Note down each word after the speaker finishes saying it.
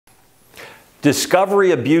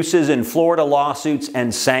Discovery abuses in Florida lawsuits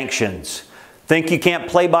and sanctions. Think you can't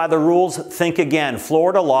play by the rules? Think again.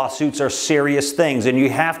 Florida lawsuits are serious things, and you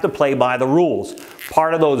have to play by the rules.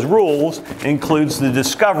 Part of those rules includes the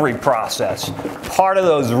discovery process. Part of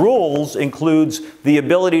those rules includes the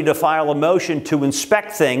ability to file a motion to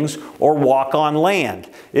inspect things or walk on land.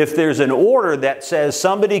 If there's an order that says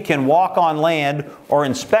somebody can walk on land or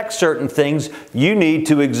inspect certain things, you need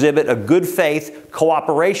to exhibit a good faith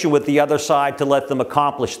cooperation with the other side to let them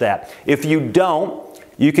accomplish that. If you don't,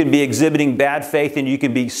 you can be exhibiting bad faith and you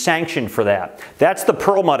can be sanctioned for that. That's the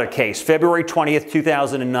P.L.L.C case, February 20th,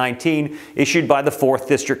 2019, issued by the 4th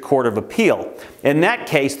District Court of Appeal. In that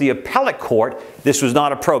case, the appellate court, this was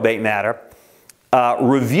not a probate matter,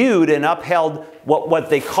 reviewed and upheld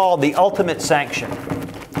what they call the ultimate sanction.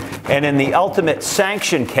 And in the ultimate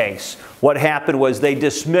sanction case, what happened was they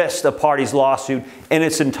dismissed a party's lawsuit in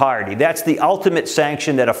its entirety. That's the ultimate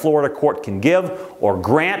sanction that a Florida court can give or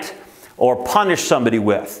grant or punish somebody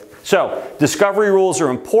with. So, discovery rules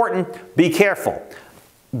are important. Be careful.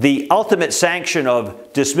 The ultimate sanction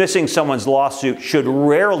of dismissing someone's lawsuit should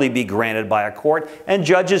rarely be granted by a court, and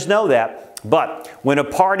judges know that. But when a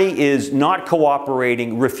party is not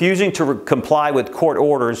cooperating, refusing to comply with court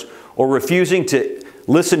orders, or refusing to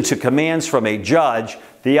listen to commands from a judge,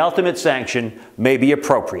 the ultimate sanction may be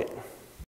appropriate.